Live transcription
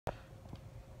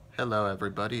Hello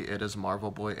everybody, it is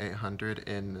Marvel Boy 800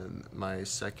 in my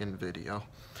second video.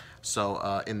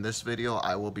 So in this video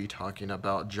I will be talking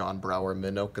about Jon Brower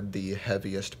Minnoch, the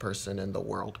heaviest person in the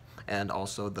world, and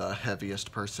also the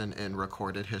heaviest person in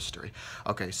recorded history.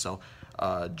 Okay, so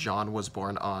Jon was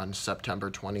born on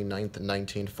September 29th,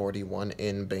 1941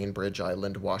 in Bainbridge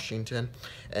Island, Washington,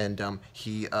 and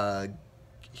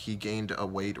he gained a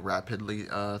weight rapidly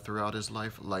throughout his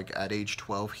life. Like at age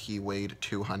 12, he weighed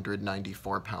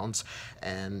 294 pounds,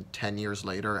 and 10 years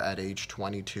later, at age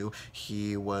 22,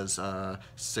 he was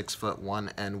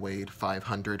 6'1" and weighed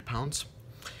 500 pounds.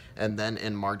 And then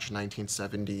in March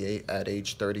 1978, at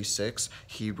age 36,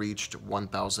 he reached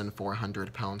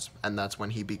 1,400 pounds, and that's when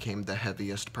he became the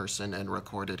heaviest person in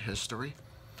recorded history.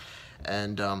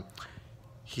 And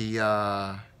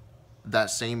that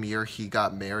same year, he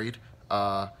got married.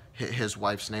 His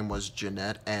wife's name was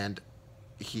Jeanette, and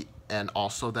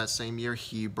also that same year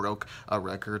he broke a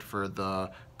record for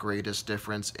the greatest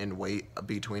difference in weight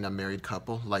between a married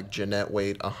couple. Like Jeanette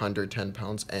weighed 110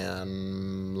 pounds,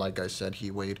 and like I said,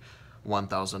 he weighed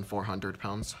 1,400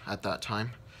 pounds at that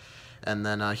time. And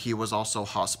then he was also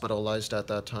hospitalized at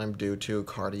that time due to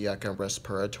cardiac and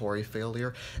respiratory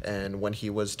failure. And when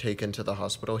he was taken to the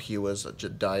hospital, he was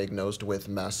diagnosed with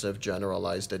massive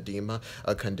generalized edema,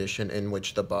 a condition in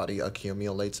which the body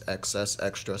accumulates excess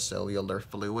extracellular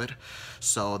fluid.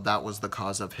 So that was the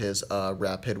cause of his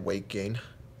rapid weight gain.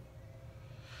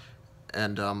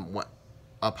 And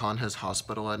upon his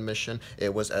hospital admission,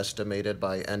 it was estimated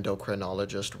by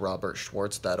endocrinologist Robert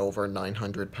Schwartz that over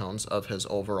 900 pounds of his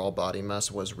overall body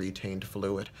mass was retained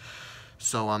fluid.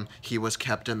 So he was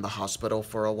kept in the hospital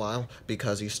for a while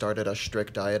because he started a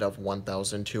strict diet of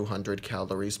 1,200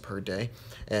 calories per day.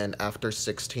 And after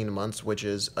 16 months, which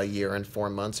is a year and 4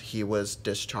 months, he was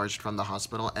discharged from the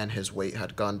hospital, and his weight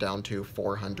had gone down to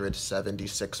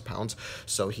 476 pounds.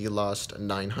 So he lost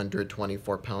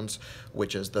 924 pounds,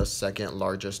 which is the second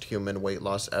largest human weight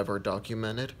loss ever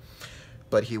documented.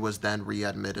 But he was then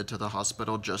readmitted to the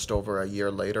hospital just over a year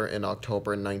later in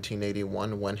October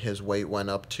 1981 when his weight went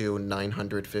up to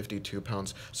 952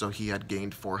 pounds. So he had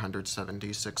gained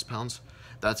 476 pounds.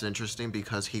 That's interesting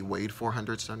because he weighed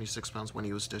 476 pounds when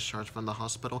he was discharged from the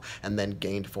hospital and then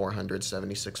gained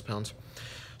 476 pounds.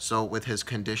 So with his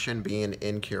condition being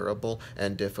incurable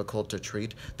and difficult to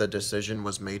treat, the decision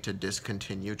was made to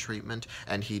discontinue treatment,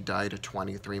 and he died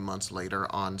 23 months later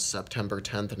on September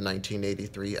 10th,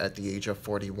 1983 at the age of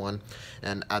 41.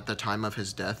 And at the time of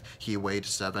his death, he weighed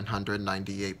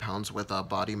 798 pounds with a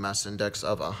body mass index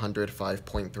of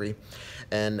 105.3.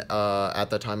 And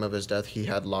at the time of his death, he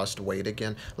had lost weight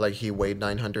again. Like, he weighed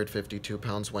 952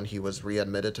 pounds when he was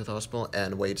readmitted to the hospital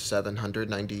and weighed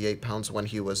 798 pounds when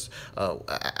he was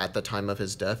at the time of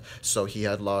his death, so he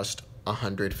had lost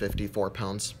 154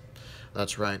 pounds.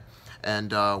 That's right.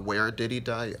 And where did he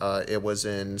die? It was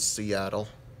in Seattle.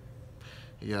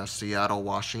 Yeah, Seattle,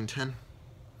 Washington.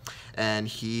 And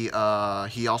he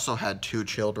also had 2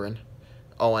 children.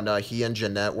 Oh, and he and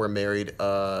Jeanette were married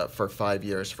for 5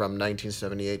 years, from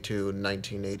 1978 to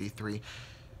 1983.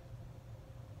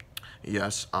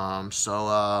 Yes.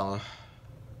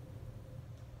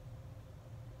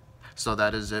 So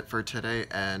that is it for today,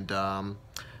 and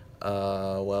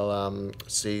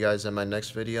see you guys in my next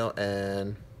video,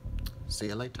 and see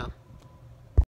you later.